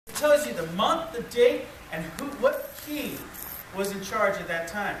tells you the month, the date, and what king was in charge at that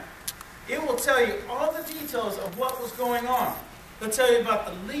time. It will tell you all the details of what was going on. It'll tell you about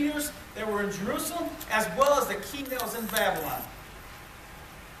the leaders that were in Jerusalem, as well as the king that was in Babylon.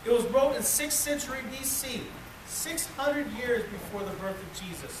 It was wrote in 6th century BC, 600 years before the birth of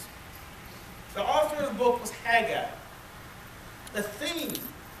Jesus. The author of the book was Haggai. The theme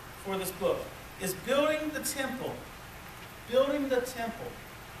for this book is building the temple. Building the temple.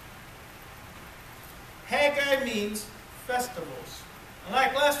 Haggai means festivals. And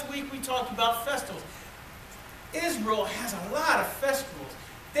like last week we talked about festivals. Israel has a lot of festivals.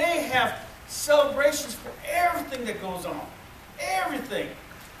 They have celebrations for everything that goes on. Everything.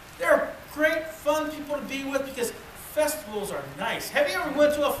 They're great, fun people to be with because festivals are nice. Have you ever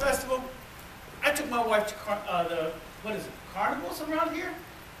went to a festival? I took my wife to carnivals around here?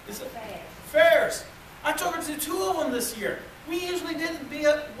 Is it? Fairs. I took her to 2 of them this year. We usually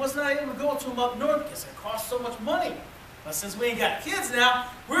was not able to go to them up north because it costs so much money. But since we ain't got kids now,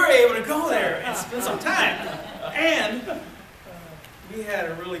 we're able to go there and spend some time. And we had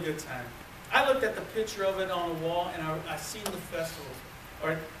a really good time. I looked at the picture of it on the wall, and I seen the festivals,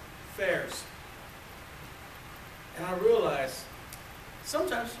 or fairs. And I realized,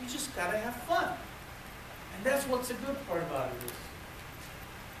 sometimes you just got to have fun. And that's what's the good part about it is.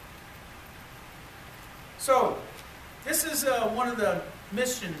 So, this is one of the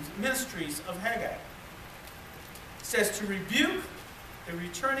ministries of Haggai. It says to rebuke the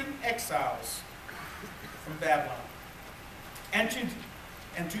returning exiles from Babylon, and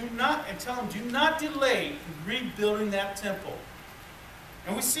tell them, do not delay in rebuilding that temple.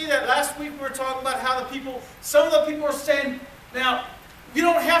 And we see that last week we were talking about how some of the people are saying, now, we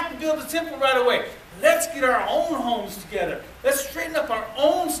don't have to build the temple right away. Let's get our own homes together. Let's straighten up our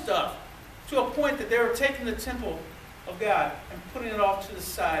own stuff, to a point that they were taking the temple of God and putting it off to the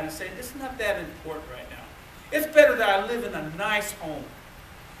side and saying, it's not that important right now. It's better that I live in a nice home.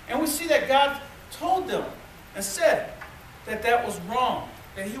 And we see that God told them and said that that was wrong,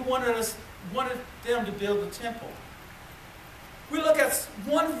 that He wanted them to build the temple. We look at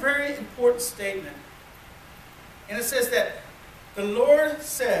one very important statement, and it says that the Lord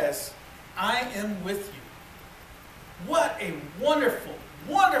says, I am with you. What a wonderful,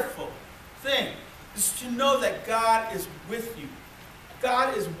 wonderful thing is to know that God is with you.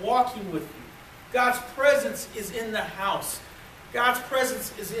 God is walking with you. God's presence is in the house. God's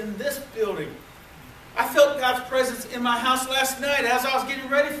presence is in this building. I felt God's presence in my house last night as I was getting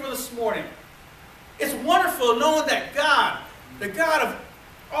ready for this morning. It's wonderful knowing that God, the God of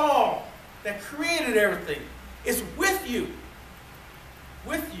all, that created everything, is with you.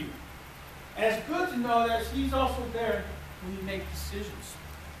 With you. And it's good to know that He's also there when you make decisions.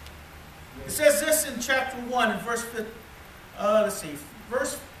 It says this in chapter 1 in verse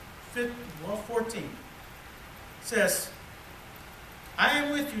 14. It says, I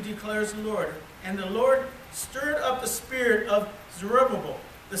am with you, declares the Lord. And the Lord stirred up the spirit of Zerubbabel,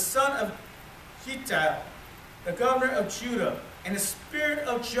 the son of Shealtiel, the governor of Judah, and the spirit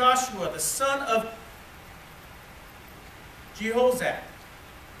of Joshua, the son of Jehozadak,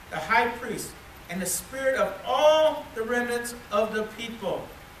 the high priest, and the spirit of all the remnants of the people.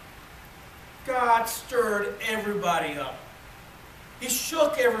 God stirred everybody up. He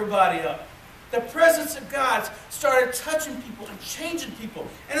shook everybody up. The presence of God started touching people and changing people.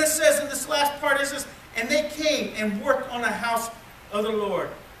 And it says in this last part, it says, and they came and worked on the house of the Lord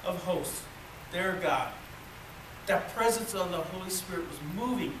of hosts, their God. The presence of the Holy Spirit was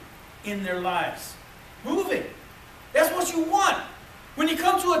moving in their lives. Moving. That's what you want. When you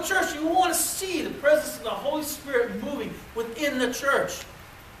come to a church, you want to see the presence of the Holy Spirit moving within the church.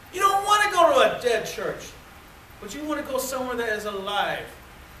 You don't want to go to a dead church, but you want to go somewhere that is alive.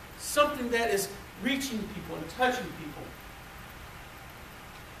 Something that is reaching people and touching people.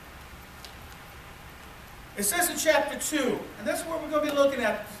 It says in chapter 2, and that's what we're going to be looking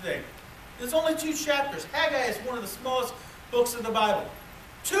at today. There's only 2 chapters. Haggai is one of the smallest books of the Bible.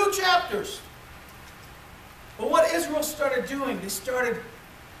 2 chapters. But what Israel started doing, they started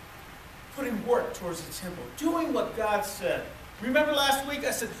putting work towards the temple, doing what God said. Remember last week I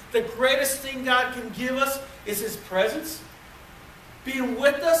said the greatest thing God can give us is His presence? Being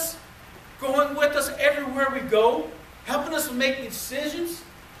with us, going with us everywhere we go, helping us make decisions,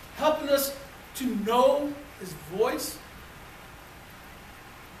 helping us to know His voice.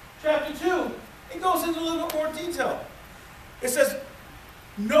 Chapter 2, it goes into a little more detail. It says,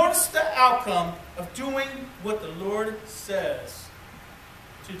 notice the outcome of doing what the Lord says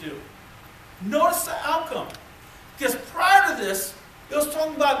to do. Notice the outcome. Because prior to this, it was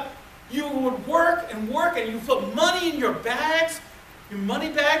talking about you would work and you put money in your bags, your money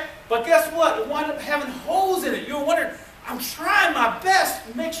back, but guess what? It wound up having holes in it. You're wondering, I'm trying my best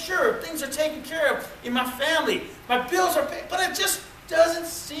to make sure things are taken care of in my family. My bills are paid, but it just doesn't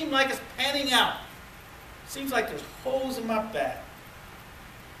seem like it's panning out. It seems like there's holes in my back.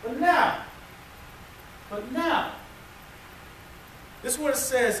 But now, this is what it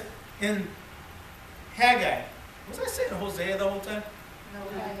says in Haggai. Was I saying Hosea the whole time?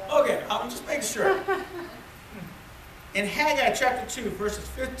 No. Okay, I'm just making sure. In Haggai chapter 2, verses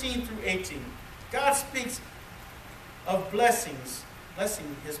 15 through 18, God speaks of blessing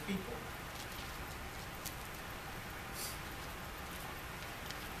his people.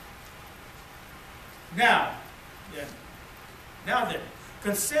 Now then,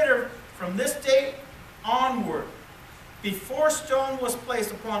 consider from this day onward, before stone was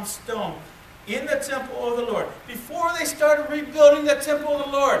placed upon stone in the temple of the Lord, before they started rebuilding the temple of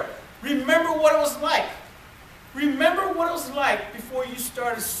the Lord, remember what it was like. Remember what it was like before you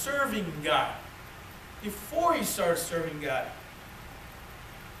started serving God. Before you started serving God.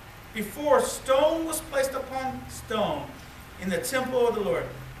 Before stone was placed upon stone in the temple of the Lord.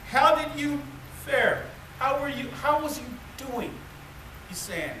 How did you fare? How was you doing? He's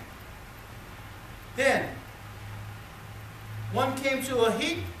saying. Then, one came to a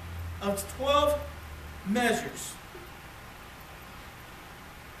heap of 12 measures.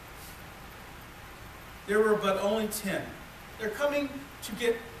 There were but only 10. They're coming to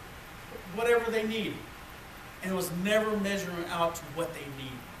get whatever they need. And it was never measuring out to what they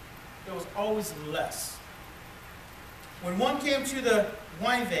need. There was always less. When one came to the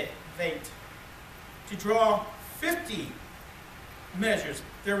wine vat to draw 50 measures,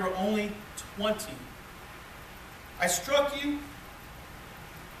 there were only 20. I struck you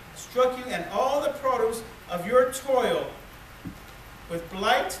and all the produce of your toil with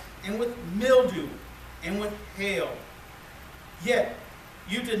blight and with mildew and with hail. Yet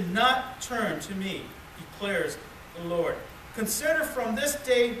you did not turn to me, declares the Lord. Consider from this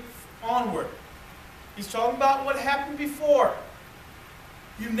day onward. He's talking about what happened before.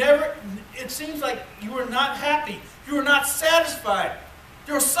 It seems like you were not happy. You were not satisfied.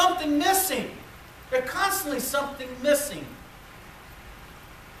 There was something missing. There's constantly something missing.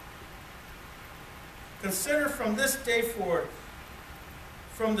 Consider from this day forward,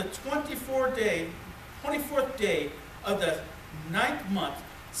 from the 24th day of the 9th month,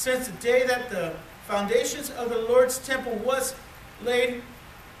 since the day that the foundations of the Lord's temple was laid,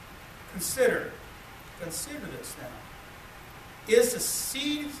 consider this now. Is the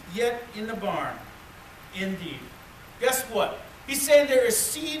seed yet in the barn? Indeed. Guess what? He's saying there is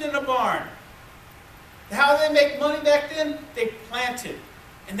seed in the barn. How did they make money back then? They planted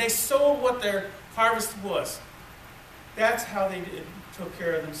and they sold what their harvest was. That's how they took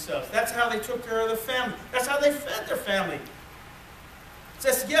care of themselves. That's how they took care of their family. That's how they fed their family. It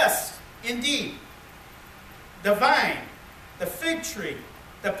says, yes, indeed, the vine, the fig tree,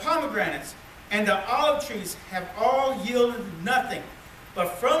 the pomegranates, and the olive trees have all yielded nothing. But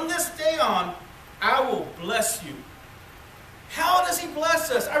from this day on, I will bless you. How does he bless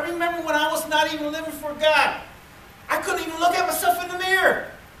us? I remember when I was not even living for God. I couldn't even look at myself in the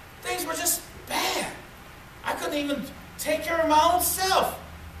mirror. Things were just bad. I couldn't even take care of my own self.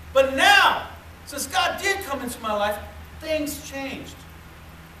 But now, since God did come into my life, things changed.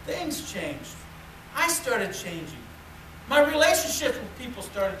 Things changed. I started changing. My relationships with people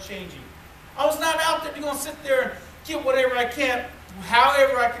started changing. I was not out there going to sit there and get whatever I can,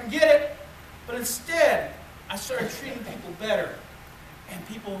 however I can get it. But instead, I started treating people better. And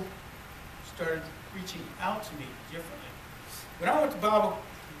people started reaching out to me differently. When I went to Bible,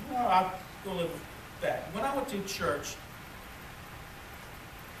 I'll go a little back. When I went to church,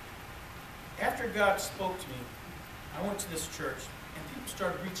 after God spoke to me, I went to this church, and people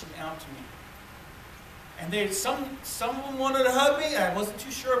started reaching out to me. And some of them wanted to hug me. I wasn't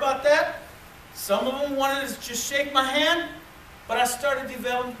too sure about that. Some of them wanted to just shake my hand. But I started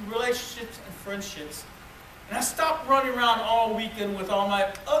developing relationships and friendships. And I stopped running around all weekend with all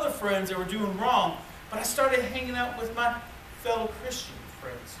my other friends that were doing wrong. But I started hanging out with my fellow Christian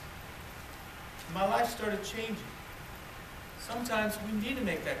friends. My life started changing. Sometimes we need to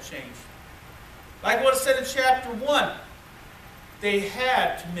make that change. Like what it said in chapter 1. They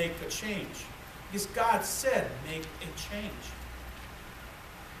had to make a change. Because God said, make a change.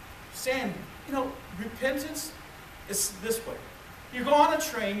 Saying, repentance is this way. You go on a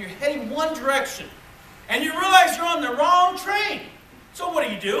train, you're heading one direction, and you realize you're on the wrong train. So what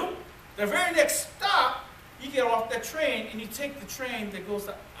do? The very next stop, you get off that train, and you take the train that goes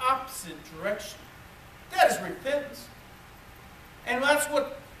the opposite direction. That is repentance. And that's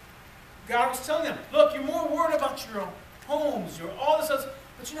what God was telling them. Look, you're more worried about your homes, your all this other,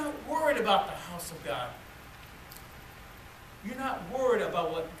 but you're not worried about the house of God. You're not worried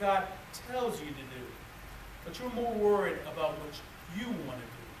about what God tells you to do, but you're more worried about what you want to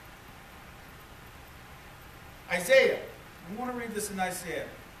do. Isaiah, I want to read this in Isaiah.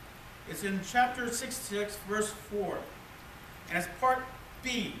 It's in chapter 66, verse 4. And it's part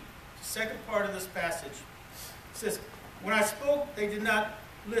B, the second part of this passage. It says, when I spoke, they did not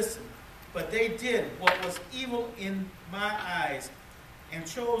listen, but they did what was evil in my eyes, and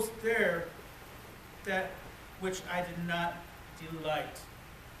chose that which I did not delight.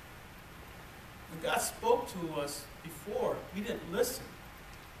 When God spoke to us before, we didn't listen.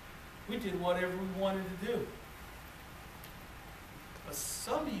 We did whatever we wanted to do. But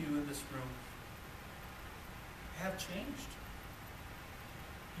some of you in this room have changed.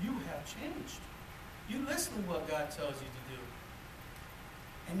 You have changed. You listen to what God tells you to do.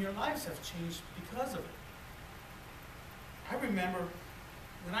 And your lives have changed because of it. I remember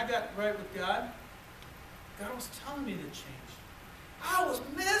when I got right with God, God was telling me to change. I was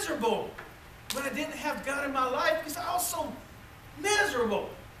miserable when I didn't have God in my life because I was so miserable.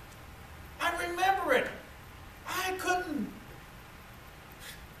 I remember it. I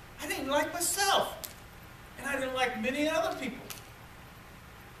didn't like myself. And I didn't like many other people.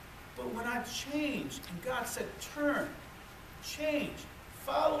 But when I changed and God said, turn, change,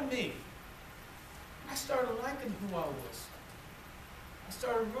 follow me, I started liking who I was. I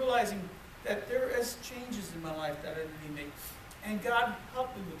started realizing that there is changes in my life that I didn't make. And God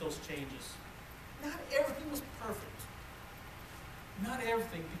helped me with those changes. Not everything was perfect. Not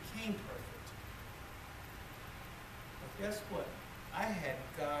everything became perfect. But guess what? I had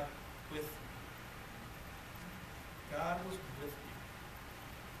God with me. God was with me.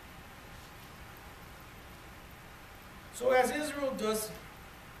 So as Israel does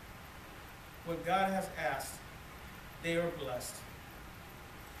what God has asked, they are blessed.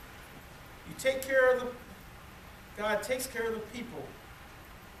 You take care of God takes care of the people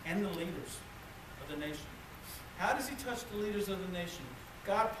and the leaders of the nation. How does he touch the leaders of the nation?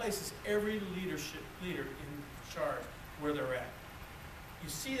 God places every leader in charge where they're at. You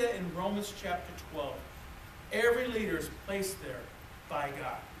see that in Romans chapter 12. Every leader is placed there by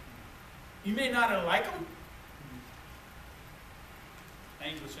God. You may not like them.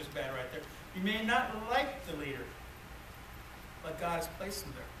 English is bad right there. You may not like the leader, but God has placed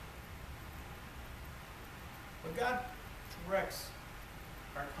them there. But God directs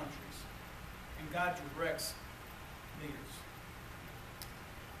our countries, and God directs leaders.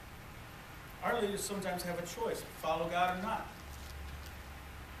 Our leaders sometimes have a choice, follow God or not.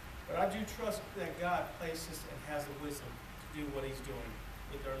 But I do trust that God places and has the wisdom to do what he's doing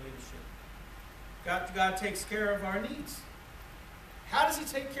with our leadership. God takes care of our needs. How does he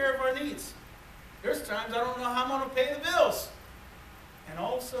take care of our needs? There's times I don't know how I'm going to pay the bills. And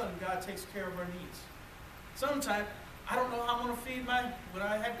all of a sudden, God takes care of our needs. Sometimes I don't know how I'm going to feed when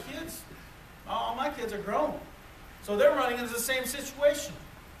I have kids. All my kids are grown. So they're running into the same situation.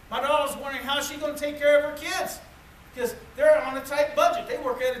 My daughter's wondering how she's going to take care of her kids. Because they're on a tight budget. They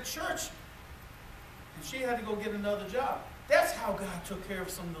work at a church. And she had to go get another job. That's how God took care of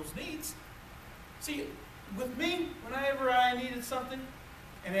some of those needs. See, with me, whenever I needed something,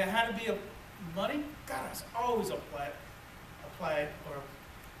 and it had to be money, God has always applied or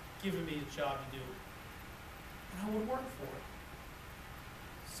given me a job to do. And I would work for it.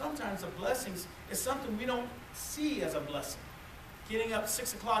 Sometimes the blessings is something we don't see as a blessing. Getting up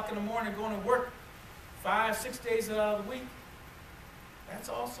 6 o'clock in the morning, going to work 5-6 days out of the week, that's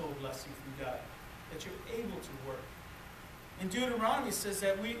also a blessing from God, that you're able to work. In Deuteronomy it says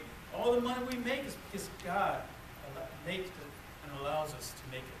that all the money we make is because God makes it and allows us to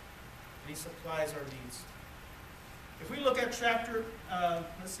make it. And he supplies our needs. If we look at chapter,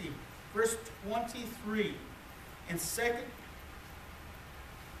 verse 23 in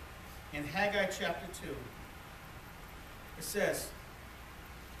Haggai chapter 2, it says,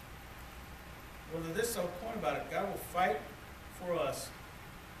 this is the point about it. God will fight for us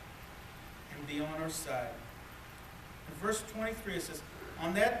and be on our side. In verse 23 it says,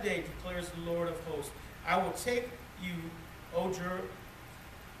 on that day declares the Lord of hosts, I will take you, O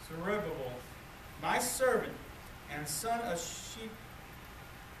Zerubbabel, my servant and son of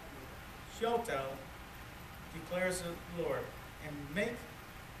Shealtiel, declares the Lord, and make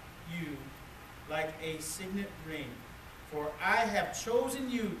you like a signet ring. For I have chosen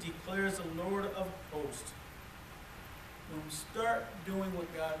you, declares the Lord of hosts. When we start doing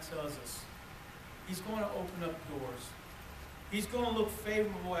what God tells us, he's going to open up doors. He's going to look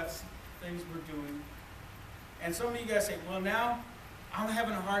favorable at things we're doing. And some of you guys say, well, now I'm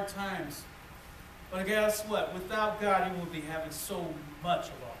having hard times But guess what? Without God, you will be having so much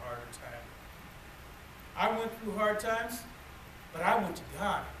of a harder time. I went through hard times, but I went to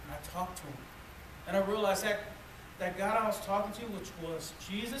God and I talked to Him. And I realized that God I was talking to, which was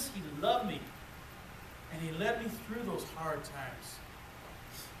Jesus, He loved me. And He led me through those hard times.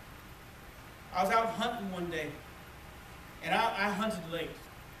 I was out hunting one day, and I hunted late.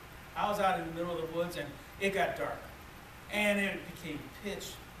 I was out in the middle of the woods, and it got dark. And it became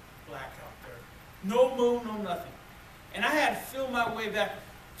pitch black out there. No moon, no nothing. And I had to feel my way back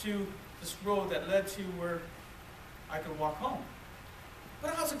to this road that led to where I could walk home.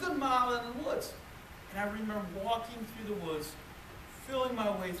 But I was a good mile in the woods. And I remember walking through the woods, feeling my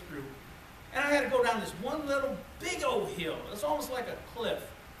way through. And I had to go down this one little big old hill. It's almost like a cliff.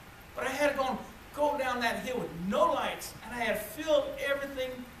 But I had to go down that hill with no lights. And I had to feel everything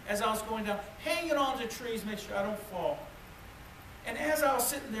as I was going down, hanging on to trees, make sure I don't fall. And as I was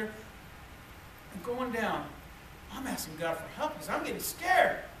sitting there and going down, I'm asking God for help because I'm getting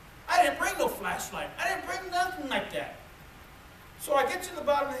scared. I didn't bring no flashlight. I didn't bring nothing like that. So I get to the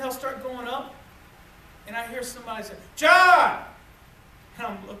bottom of the hill, start going up, and I hear somebody say, "John!" And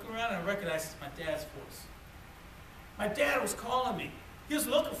I'm looking around and I recognize it's my dad's voice. My dad was calling me. He was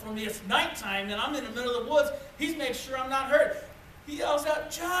looking for me. It's nighttime and I'm in the middle of the woods. He's making sure I'm not hurt. He yells out,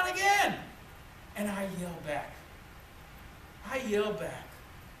 "John," again. And I yell back.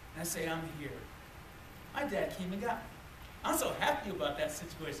 And I say, "I'm here." My dad came and got me. I'm so happy about that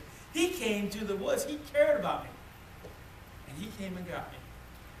situation. He came to the woods. He cared about me. And he came and got me.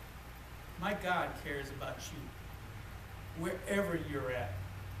 My God cares about you, wherever you're at.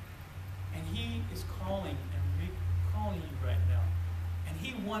 And He is calling and recalling you right now. And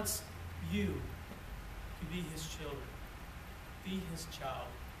He wants you to be His children. Be His child.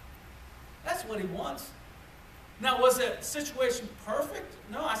 That's what He wants. Now, was that situation perfect?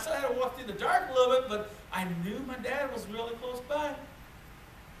 No, I still had to walk through the dark a little bit, but I knew my dad was really close by.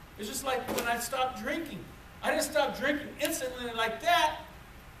 It's just like when I stopped drinking. I didn't stop drinking instantly like that,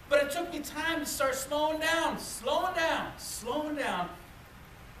 but it took me time to start slowing down,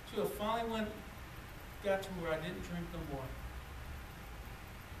 till it finally got to where I didn't drink no more.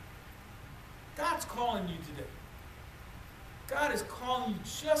 God's calling you today. God is calling you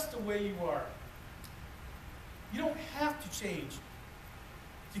just the way you are. You don't have to change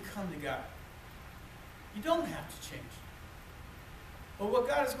to come to God. You don't have to change. But what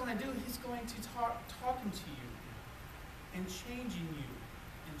God is going to do, He's going to talking to you and changing you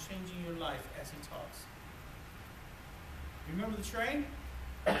and changing your life as He talks. Remember the train?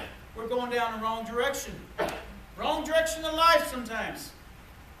 We're going down the wrong direction. Wrong direction in life sometimes.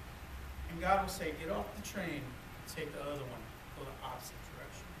 And God will say, "Get off the train and take the other one. Go the opposite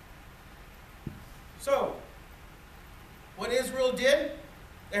direction." So, what Israel did,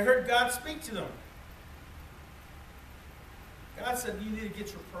 they heard God speak to them. God said, "You need to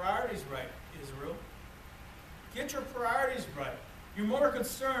get your priorities right, Israel. Get your priorities right. You're more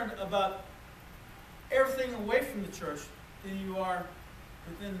concerned about everything away from the church than you are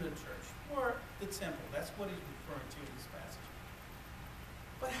within the church or the temple." That's what He's referring to in this passage.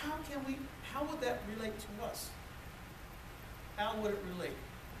 But how would that relate to us? How would it relate?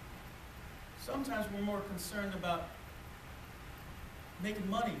 Sometimes we're more concerned about making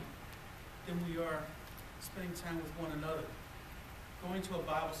money than we are spending time with one another, going to a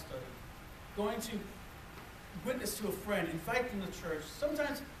Bible study, going to witness to a friend, invite them to church.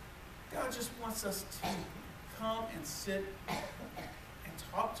 Sometimes God just wants us to come and sit and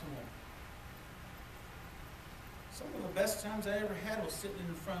talk to Him. Some of the best times I ever had was sitting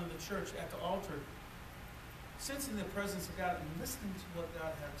in front of the church at the altar, sensing the presence of God and listening to what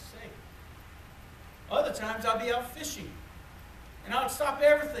God had to say. Other times I'll be out fishing. And I'll stop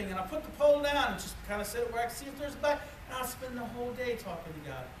everything, and I'll put the pole down and just kind of sit where I can see if there's a bite, and I'll spend the whole day talking to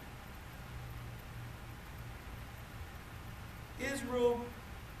God. Israel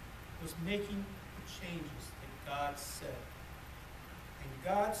was making the changes that God said. And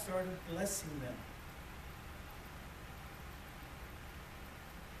God started blessing them.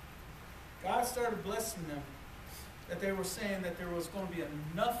 God started blessing them that they were saying that there was going to be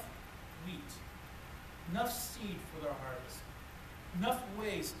enough wheat, enough seed for their harvest, enough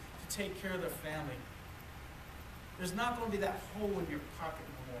ways to take care of their family. There's not going to be that hole in your pocket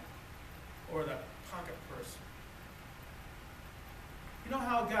no more, or the pocket purse. You know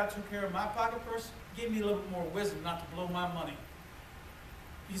how God took care of my pocket purse? He gave me a little bit more wisdom not to blow my money.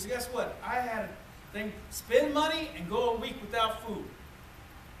 Because guess what? I had a thing, spend money and go a week without food.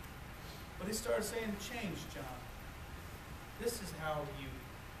 But He started saying, "Change, John. This is how you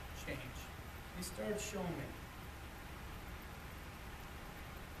change." He started showing me.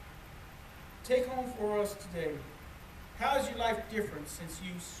 take home for us today. How is your life different since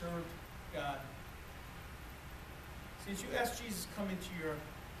you served God? Since you asked Jesus to come into your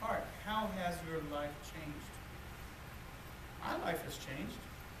heart, how has your life changed? My life has changed.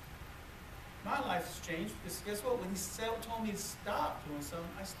 My life has changed because guess what? When he told me to stop doing something,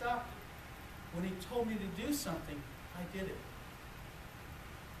 I stopped it. When he told me to do something, I did it.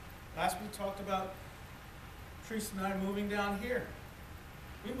 Last week we talked about Teresa and I moving down here.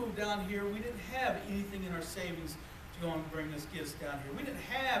 We moved down here. We didn't have anything in our savings to go and bring us gifts down here. We didn't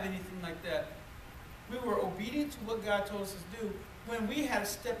have anything like that. We were obedient to what God told us to do when we had to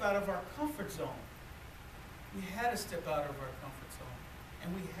step out of our comfort zone. We had to step out of our comfort zone.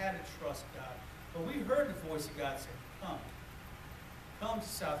 And we had to trust God. But we heard the voice of God say, come. Come to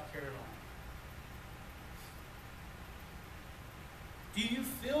South Carolina. Do you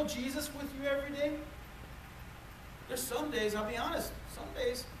feel Jesus with you every day? There's some days, I'll be honest, some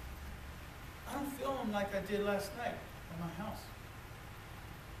days I don't feel him like I did last night at my house.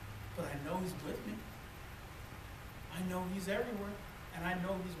 But I know he's with me. I know he's everywhere. And I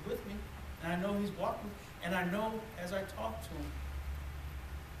know he's with me. And I know he's walking. And I know as I talk to him,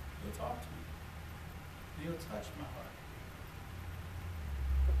 he'll talk to me. And he'll touch my heart.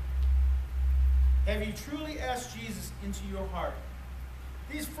 Have you truly asked Jesus into your heart?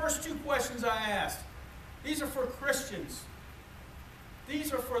 These first two questions I asked, these are for Christians.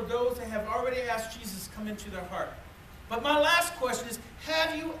 These are for those that have already asked Jesus to come into their heart. But my last question is,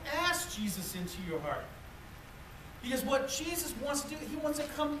 have you asked Jesus into your heart? Because what Jesus wants to do, he wants to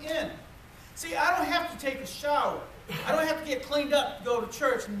come in. See, I don't have to take a shower. I don't have to get cleaned up to go to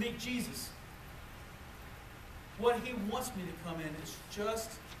church and meet Jesus. What he wants me to come in is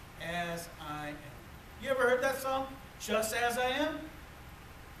just as I am. You ever heard that song? Just as I am?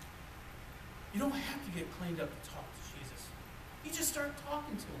 You don't have to get cleaned up to talk to Jesus. You just start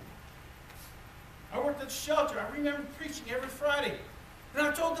talking to him. I worked at the shelter. I remember preaching every Friday. And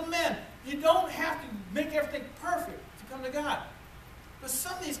I told the men, you don't have to make everything perfect to come to God. But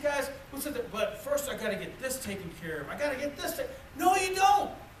some of these guys would say, but first I got to get this taken care of. I got to get this taken. No, you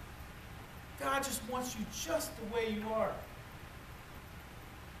don't. God just wants you just the way you are.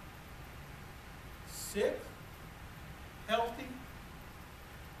 Sick, healthy,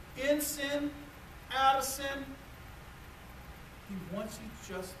 in sin, out of sin. He wants you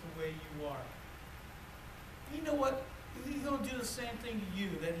just the way you are. You know what? He'll do the same thing to you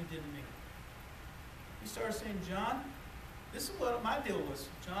that he did to me. He started saying, John, this is what my deal was.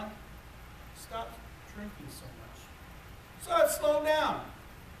 John, stop drinking so much. So I slowed down.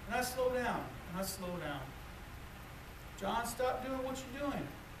 And I slowed down. And I slowed down. John, stop doing what you're doing.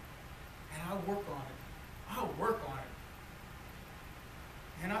 And I'll work on it. I'll work on it.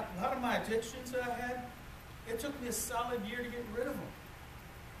 And a lot of my addictions that I had, it took me a solid year to get rid of them.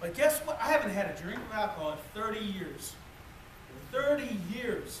 But guess what? I haven't had a drink of alcohol in 30 years. 30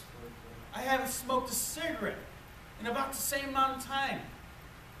 years. I haven't smoked a cigarette in about the same amount of time.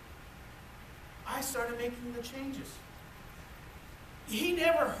 I started making the changes. He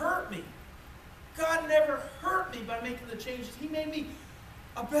never hurt me. God never hurt me by making the changes. He made me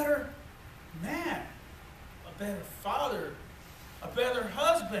a better man, a better father, a better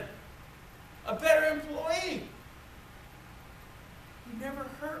husband, a better employee. He never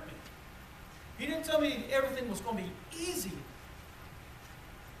hurt me. He didn't tell me everything was going to be easy.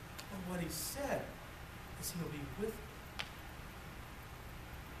 But what he said is he'll be with me.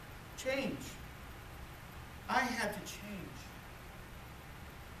 Change. I had to change.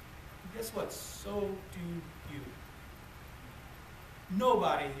 And guess what? So do you.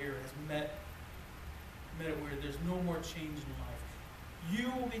 Nobody here has met it where there's no more change in life.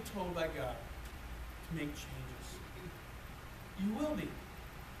 You will be told by God to make changes. You will be.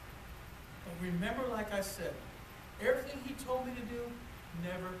 But remember, like I said, everything he told me to do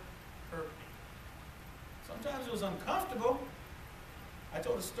never hurt me. Sometimes it was uncomfortable. I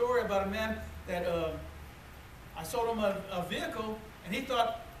told a story about a man that I sold him a vehicle, and he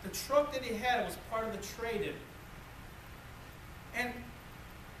thought the truck that he had was part of the trade-in. And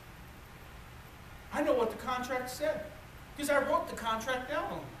I know what the contract said, because I wrote the contract down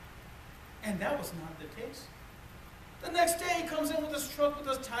on him. And that was not the case. The next day he comes in with this truck with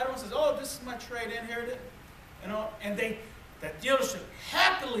this title and says, oh, this is my trade-in, here. And that dealership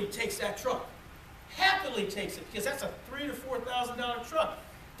happily takes that truck. Happily takes it, because that's a $3,000 to $4,000 truck.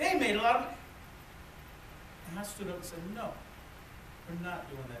 They made a lot of money. And I stood up and said, no, we're not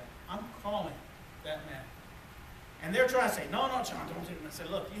doing that. I'm calling that man. And they're trying to say, no, John, don't do it. And I said,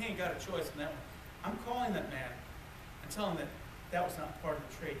 look, you ain't got a choice in that one. I'm calling that man and telling him that was not part of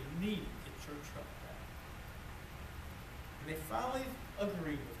the trade. You need to get your truck back. And they finally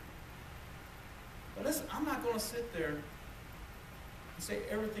agreed with me. But listen, I'm not going to sit there and say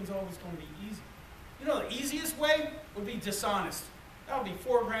everything's always going to be easy. You know, the easiest way would be dishonest. That would be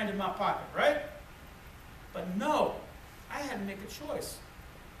 $4,000 in my pocket, right? But no, I had to make a choice.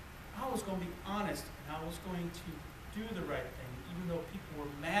 I was going to be honest, and I was going to do the right thing. Even though people were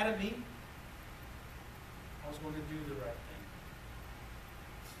mad at me, I was going to do the right thing.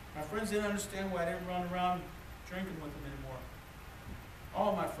 My friends didn't understand why I didn't run around drinking with them anymore.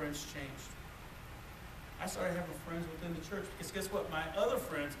 All my friends changed. I started having friends within the church because guess what? My other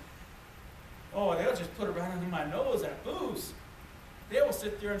friends, oh, they'll just put it right under my nose at booze. They will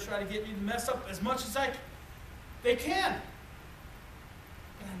sit there and try to get me to mess up as much as they can.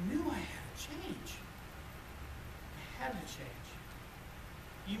 But I knew I had to change. I had to change.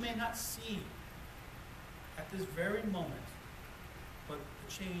 You may not see at this very moment what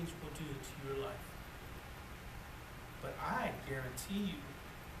the change will do to your life. But I guarantee you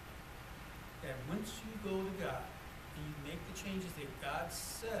that once you go to God and you make the changes that God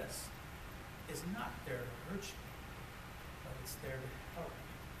says, it's not there to hurt you, but it's there to help you.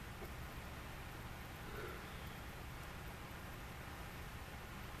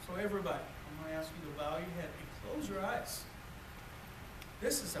 So everybody, I'm going to ask you to bow your head and close your eyes.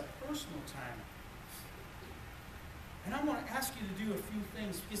 This is a personal time. And I want to ask you to do a few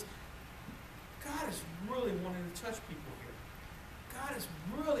things because God is really wanting to touch people here. God is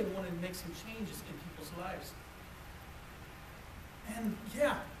really wanting to make some changes in people's lives. And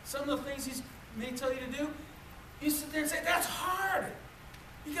yeah, some of the things He may tell you to do, you sit there and say, that's hard.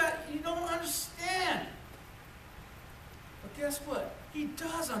 You don't understand. But guess what? He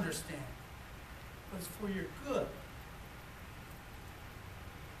does understand. But it's for your good.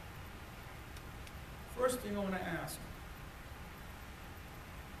 First thing I want to ask,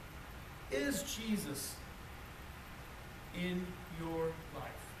 is Jesus in your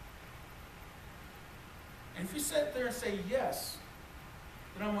life? And if you sit there and say yes,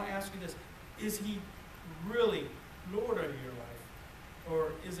 then I'm going to ask you this. Is He really Lord of your life?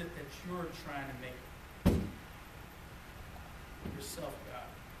 Or is it that you're trying to make yourself God?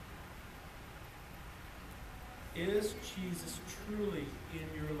 Is Jesus truly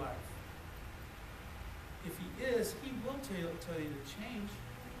in your life? If He is, He will tell you to change.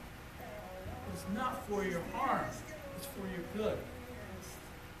 It's not for your harm. It's for your good.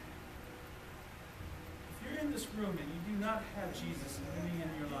 If you're in this room and you do not have Jesus living in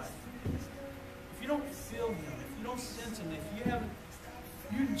your life, if you don't feel Him, if you don't sense Him,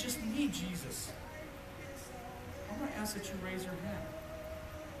 you just need Jesus, I'm going to ask that you raise your hand.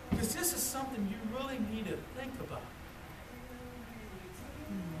 Because this is something you really need to think about.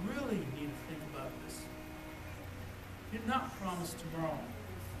 You really need to think about this. You're not promised tomorrow.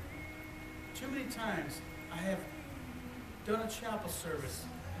 Too many times I have done a chapel service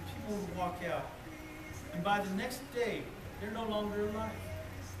and people would walk out and by the next day they're no longer alive.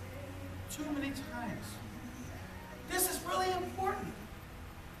 Too many times. This is really important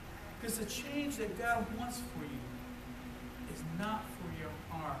because the change that God wants for you is not for your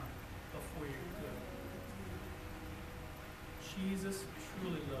harm but for your good. Jesus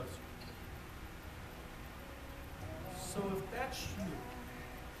truly loves you. So if that's you,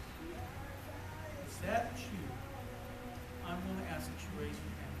 is that you? I'm going to ask that you raise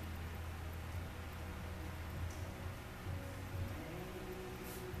your hand.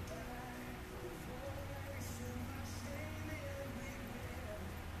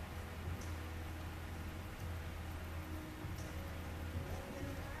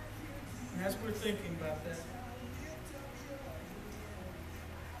 And as we're thinking about that,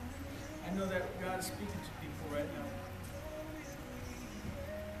 I know that God is speaking to people right now.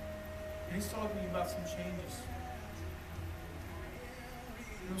 And He's talking about some changes.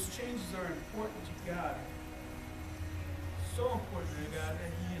 And those changes are important to God. So important to God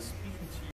that He is